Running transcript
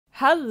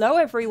Hello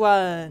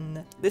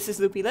everyone! This is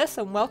Loopyless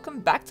and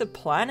welcome back to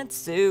Planet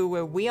Zoo,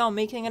 where we are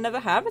making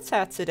another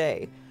habitat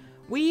today.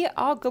 We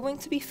are going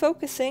to be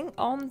focusing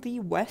on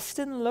the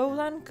Western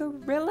Lowland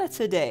Gorilla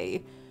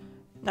today.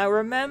 Now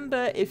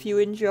remember, if you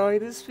enjoy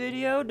this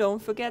video,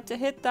 don't forget to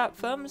hit that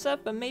thumbs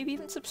up and maybe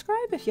even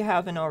subscribe if you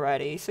haven't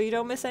already, so you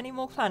don't miss any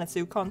more Planet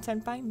Zoo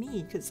content by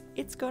me, because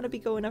it's going to be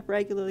going up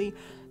regularly,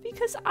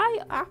 because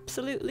I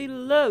absolutely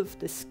love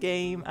this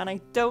game, and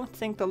I don't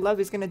think the love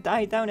is going to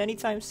die down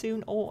anytime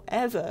soon, or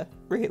ever,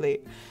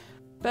 really.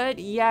 But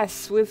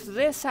yes, with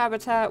this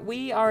habitat,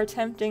 we are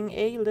attempting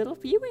a little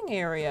viewing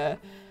area.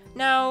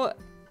 Now,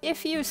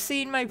 if you've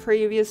seen my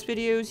previous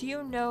videos,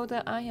 you know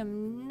that I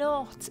am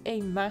not a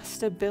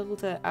master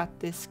builder at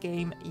this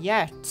game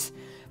yet,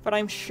 but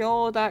I'm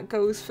sure that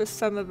goes for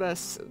some of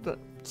us,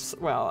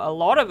 well, a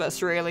lot of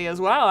us really as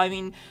well. I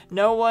mean,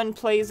 no one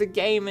plays a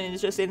game and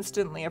is just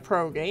instantly a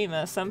pro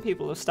gamer. Some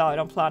people have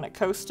started on Planet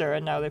Coaster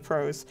and now they're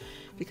pros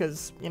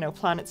because, you know,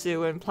 Planet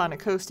Zoo and Planet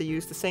Coaster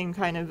use the same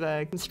kind of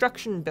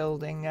construction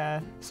building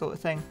sort of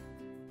thing.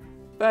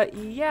 But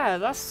yeah,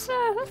 that's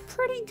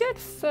pretty good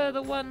for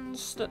the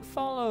ones that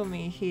follow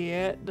me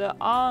here that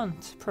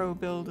aren't pro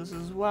builders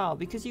as well,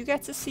 because you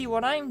get to see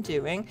what I'm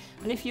doing,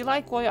 and if you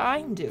like what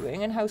I'm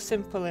doing and how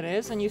simple it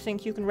is and you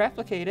think you can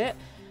replicate it,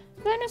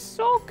 then it's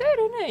all good,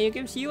 isn't it? It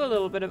gives you a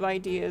little bit of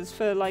ideas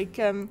for like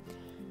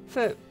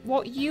for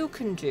what you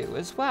can do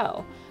as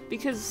well,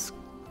 because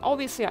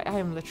obviously I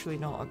am literally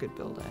not a good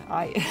builder.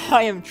 I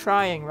am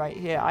trying right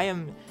here. I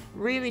am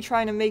really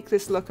trying to make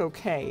this look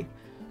okay.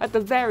 At the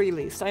very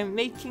least, I'm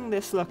making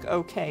this look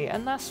okay,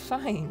 and that's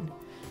fine.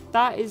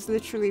 That is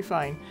literally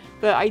fine.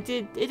 But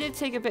it did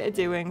take a bit of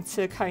doing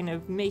to kind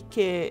of make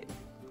it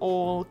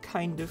all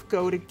kind of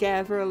go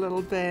together a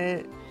little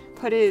bit,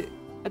 put it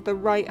at the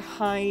right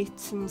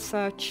height and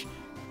such.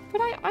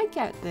 But I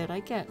get that, I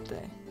get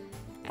that.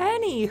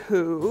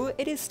 Anywho,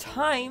 it is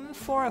time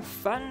for a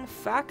fun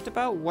fact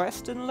about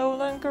Western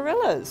Lowland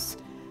Gorillas.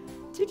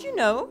 Did you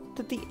know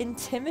that the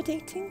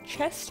intimidating,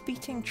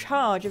 chest-beating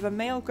charge of a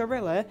male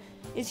gorilla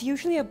is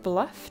usually a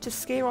bluff to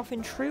scare off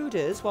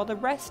intruders while the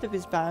rest of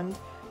his band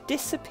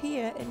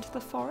disappear into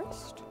the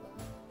forest?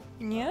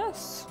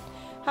 Yes.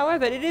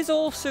 However, it is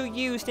also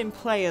used in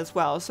play as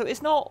well, so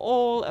it's not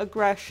all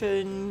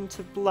aggression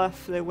to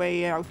bluff their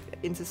way out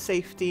into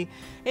safety.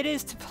 It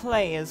is to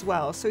play as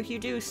well, so if you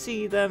do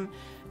see them,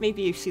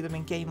 maybe you see them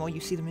in game or you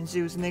see them in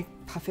zoos and they're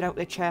puffing out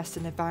their chest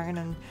and they're banging,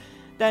 and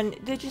then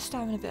they're just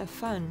having a bit of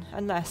fun,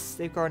 unless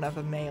they've got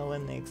another male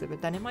in the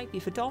exhibit. Then it might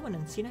be for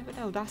dominance, you never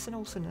know. That's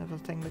also another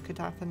thing that could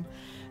happen.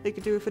 They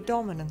could do it for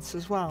dominance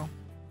as well.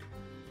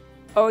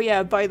 Oh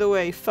yeah, by the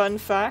way, fun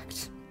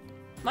fact,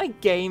 my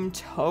game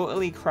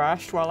totally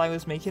crashed while I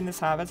was making this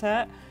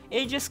habitat.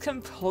 It just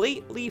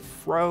completely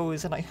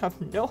froze and I have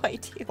no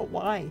idea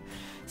why.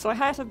 So I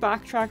had to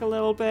backtrack a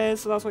little bit,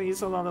 so that's why you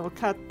saw that little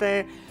cut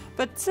there.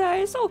 But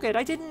it's all good.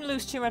 I didn't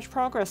lose too much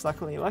progress,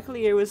 luckily.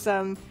 Luckily it was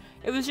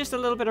just a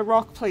little bit of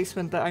rock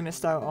placement that I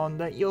missed out on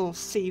that you'll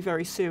see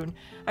very soon.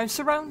 I'm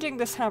surrounding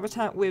this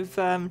habitat with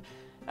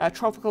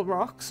tropical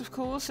rocks, of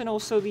course, and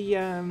also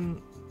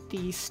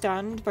the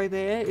stand by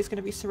there is going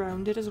to be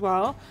surrounded as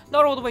well.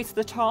 Not all the way to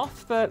the top,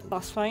 but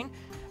that's fine.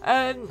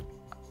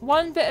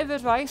 One bit of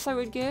advice I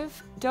would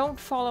give, don't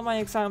follow my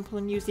example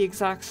and use the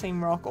exact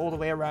same rock all the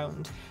way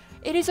around.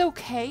 It is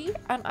okay,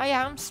 and I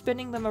am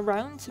spinning them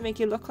around to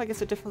make it look like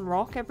it's a different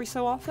rock every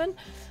so often,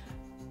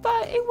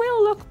 but it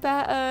will look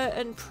better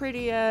and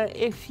prettier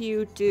if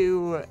you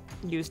do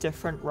use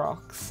different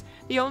rocks.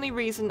 The only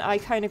reason I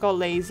kind of got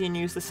lazy and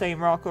used the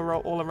same rock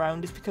all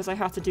around is because I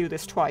had to do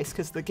this twice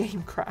because of the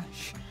game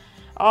crash.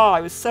 Oh, I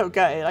was so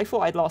gutted. I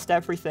thought I'd lost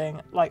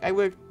everything. Like, I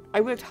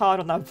worked hard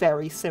on that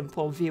very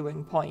simple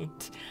viewing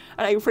point,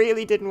 and I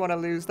really didn't want to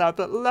lose that,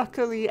 but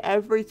luckily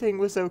everything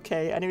was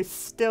okay, and it was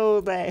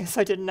still there, so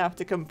I didn't have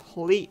to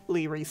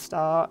completely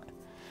restart.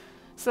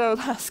 So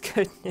that's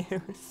good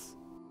news.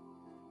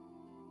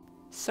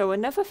 So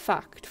another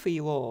fact for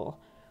you all.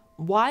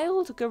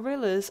 Wild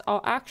gorillas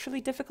are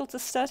actually difficult to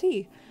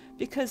study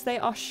because they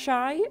are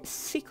shy,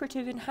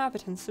 secretive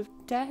inhabitants of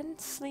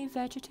densely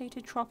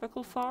vegetated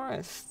tropical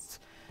forests.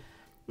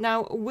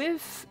 Now,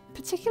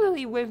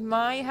 particularly with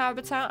my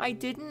habitat, I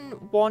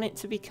didn't want it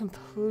to be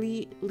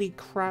completely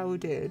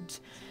crowded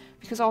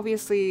because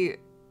obviously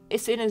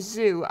it's in a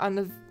zoo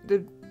and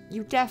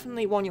you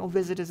definitely want your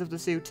visitors of the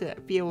zoo to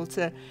be able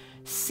to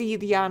see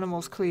the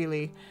animals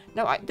clearly.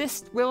 Now,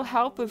 this will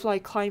help with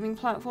like climbing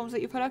platforms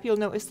that you put up. You'll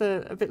notice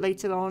that a bit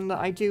later on that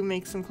I do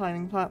make some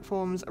climbing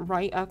platforms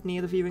right up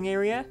near the viewing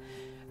area.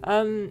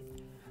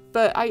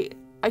 But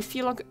I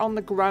feel like on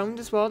the ground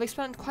as well. They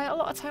spent quite a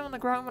lot of time on the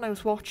ground when I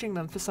was watching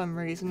them for some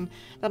reason.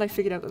 Then I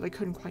figured out that they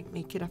couldn't quite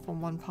make it up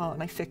on one part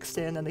and I fixed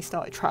it and then they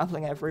started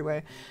traveling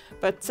everywhere.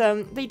 But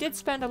they did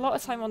spend a lot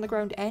of time on the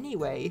ground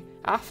anyway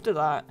after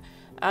that.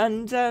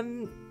 And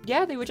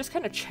yeah, they were just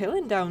kind of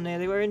chilling down there.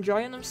 They were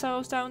enjoying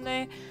themselves down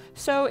there.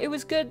 So it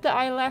was good that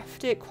I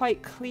left it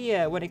quite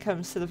clear when it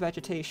comes to the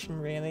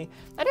vegetation, really.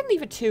 I didn't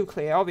leave it too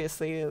clear,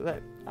 obviously.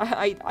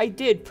 I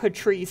did put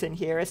trees in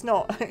here. It's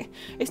not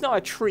it's not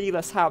a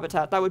treeless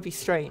habitat. That would be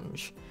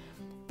strange.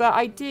 But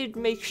I did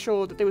make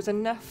sure that there was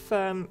enough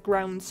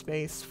ground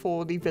space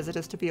for the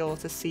visitors to be able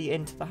to see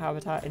into the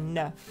habitat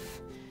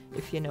enough,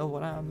 if you know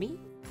what I mean.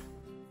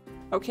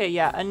 Okay,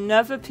 yeah,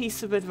 another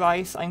piece of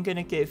advice I'm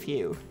gonna give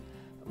you.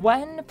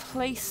 When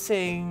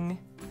placing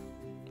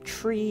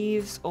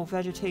trees or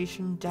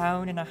vegetation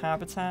down in a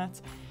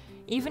habitat,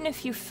 even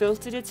if you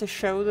filtered it to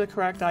show the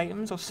correct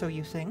items, or so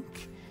you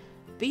think,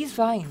 these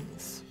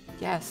vines,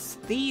 yes,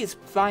 these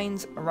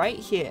vines right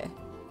here,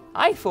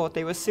 I thought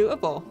they were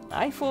suitable.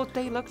 I thought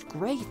they looked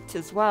great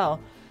as well.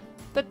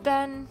 But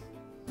then,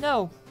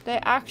 no, they're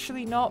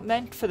actually not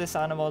meant for this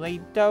animal.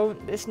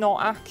 It's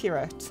not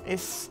accurate.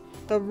 It's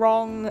the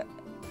wrong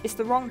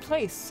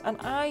place.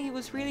 And I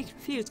was really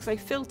confused because I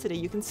filtered it.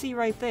 You can see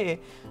right there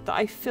that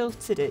I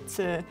filtered it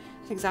to,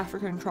 I think it's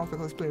African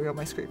Tropical is blurry on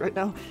my screen right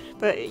now.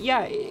 But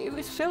yeah, it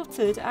was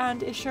filtered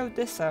and it showed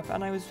this up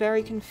and I was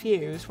very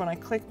confused when I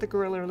clicked the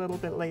gorilla a little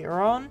bit later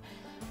on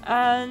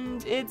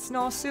and it's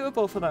not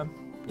suitable for them.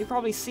 You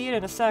probably see it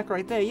in a sec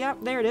right there.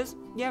 Yep, there it is.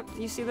 Yep,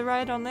 you see the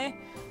red on there?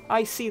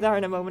 I see that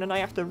in a moment and I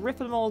have to rip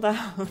them all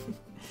down.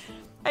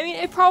 I mean,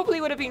 it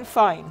probably would have been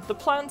fine. The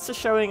plants are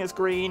showing as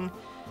green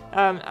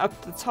up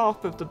the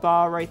top of the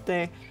bar right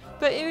there.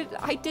 But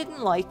I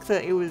didn't like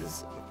that it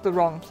was the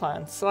wrong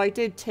plant, so I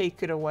did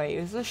take it away.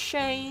 It is a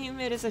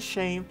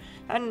shame.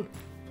 And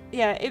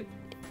yeah,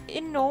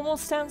 in normal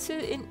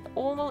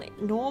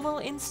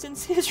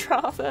instances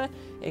rather,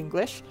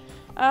 English,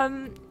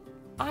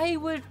 I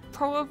would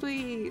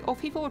probably, or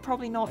people would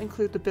probably not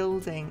include the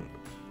building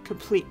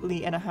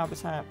completely in a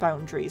habitat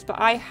boundaries, but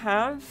I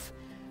have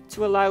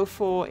to allow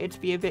for it to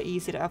be a bit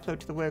easier to upload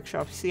to the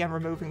workshop. You see I'm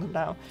removing them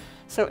now.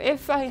 So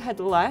if I had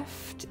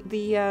left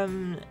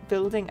the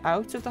building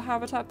out of the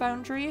habitat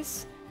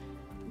boundaries,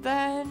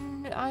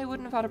 then I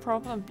wouldn't have had a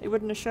problem. It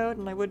wouldn't have showed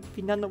and I would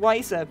be none the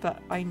wiser, but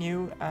I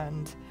knew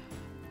and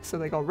so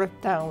they got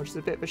ripped down, which is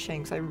a bit of a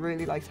shame because I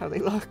really liked how they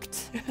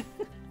looked.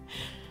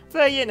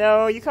 But you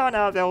know, you can't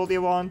have all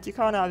you want, you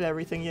can't have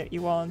everything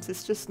you want,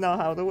 it's just not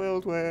how the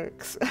world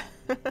works.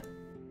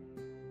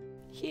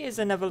 Here's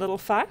another little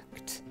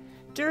fact.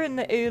 During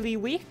the early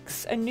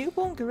weeks, a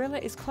newborn gorilla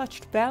is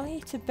clutched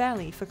belly to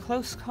belly for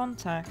close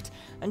contact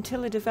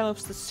until it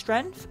develops the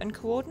strength and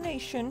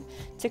coordination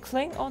to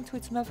cling onto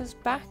its mother's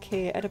back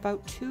hair at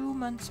about 2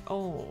 months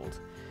old.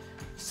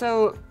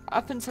 So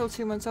up until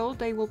 2 months old,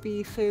 they will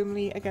be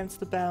firmly against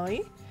the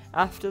belly.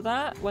 After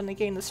that, when they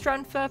gain the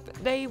strength up,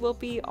 they will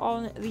be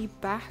on the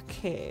back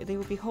hair. They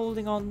will be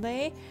holding on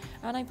there,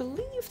 and I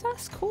believe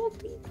that's called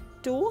the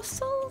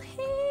dorsal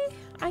hair.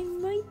 I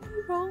might be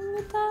wrong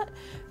with that,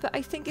 but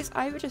I think it's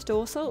either just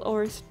dorsal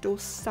or it's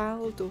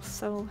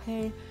dorsal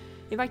hair.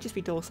 It might just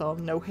be dorsal,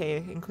 no hair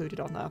included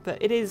on that, but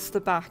it is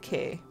the back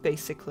hair,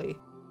 basically.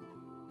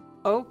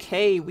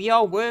 Okay, we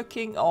are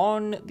working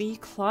on the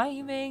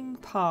climbing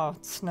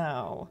parts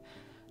now.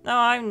 Now,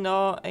 I'm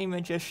not a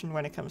magician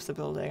when it comes to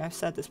building. I've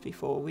said this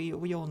before.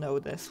 We all know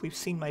this. We've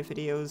seen my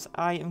videos.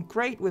 I am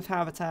great with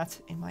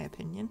habitat, in my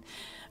opinion.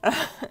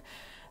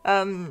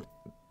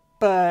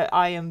 But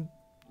I am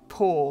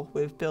poor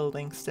with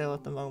building still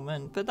at the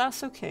moment. But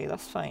that's okay.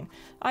 That's fine.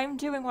 I'm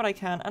doing what I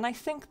can, and I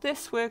think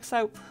this works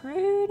out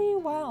pretty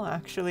well,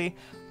 actually.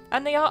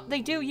 And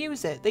they do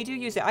use it. They do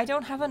use it. I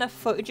don't have enough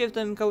footage of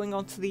them going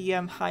onto the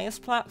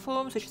highest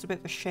platforms, which is a bit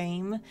of a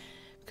shame.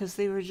 Because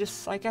they were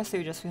just, I guess they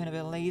were just feeling a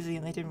bit lazy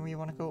and they didn't really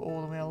want to go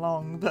all the way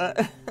along,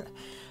 but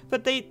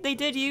but they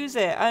did use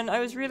it, and I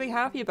was really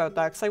happy about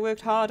that because I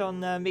worked hard on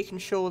making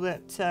sure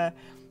that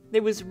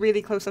it was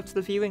really close up to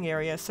the viewing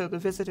area, so the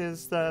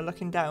visitors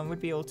looking down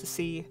would be able to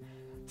see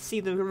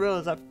the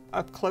gorillas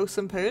up close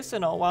and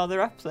personal while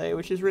they're up there,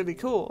 which is really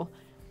cool.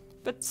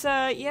 But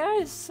yeah,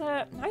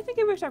 I think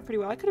it worked out pretty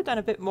well. I could have done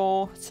a bit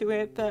more to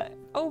it, but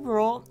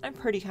overall, I'm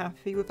pretty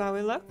happy with how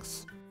it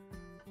looks.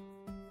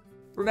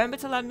 Remember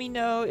to let me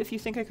know if you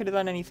think I could have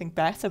done anything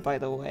better, by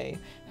the way,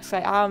 because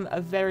I am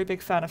a very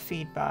big fan of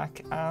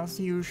feedback, as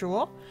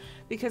usual,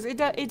 because it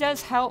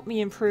does help me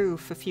improve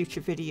for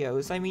future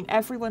videos. I mean,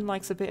 everyone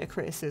likes a bit of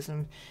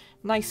criticism.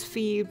 Nice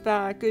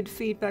feedback, good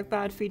feedback,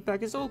 bad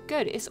feedback, is all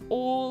good. It's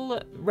all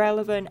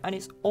relevant and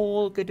it's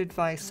all good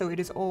advice, so it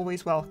is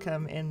always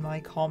welcome in my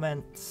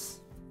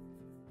comments.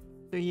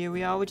 So here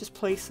we are, we're just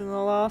placing the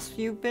last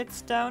few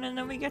bits down and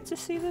then we get to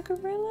see the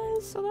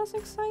gorillas, so that's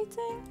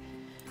exciting.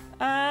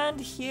 And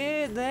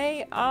here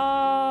they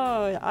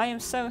are! I am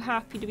so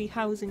happy to be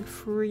housing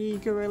 3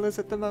 gorillas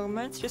at the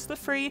moment. Just the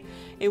 3.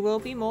 It will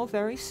be more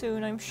very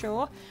soon, I'm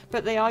sure.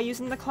 But they are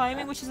using the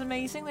climbing, which is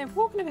amazing. They're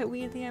walking a bit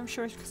weirdly, I'm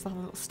sure it's because of a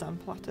little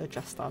stump. I'll have to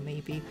adjust that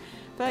maybe.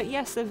 But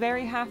yes, they're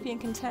very happy and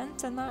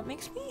content, and that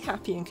makes me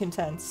happy and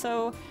content.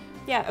 So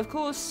yeah, of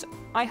course,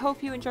 I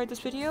hope you enjoyed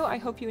this video. I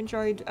hope you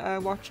enjoyed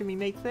watching me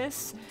make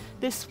this.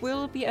 This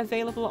will be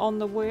available on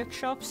the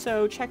workshop,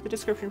 so check the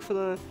description for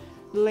the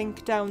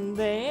link down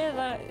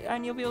there,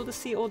 and you'll be able to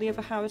see all the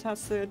other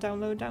habitats that are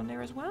downloaded down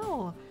there as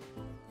well.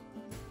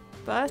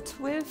 But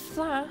with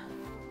that,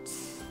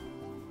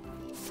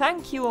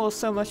 thank you all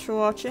so much for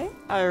watching.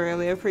 I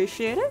really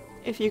appreciate it.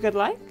 If you could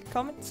like,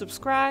 comment,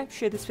 subscribe,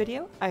 share this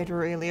video, I'd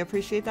really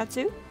appreciate that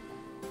too.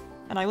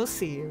 And I will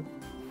see you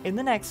in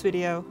the next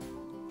video.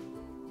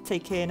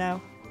 Take care now.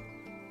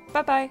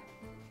 Bye bye.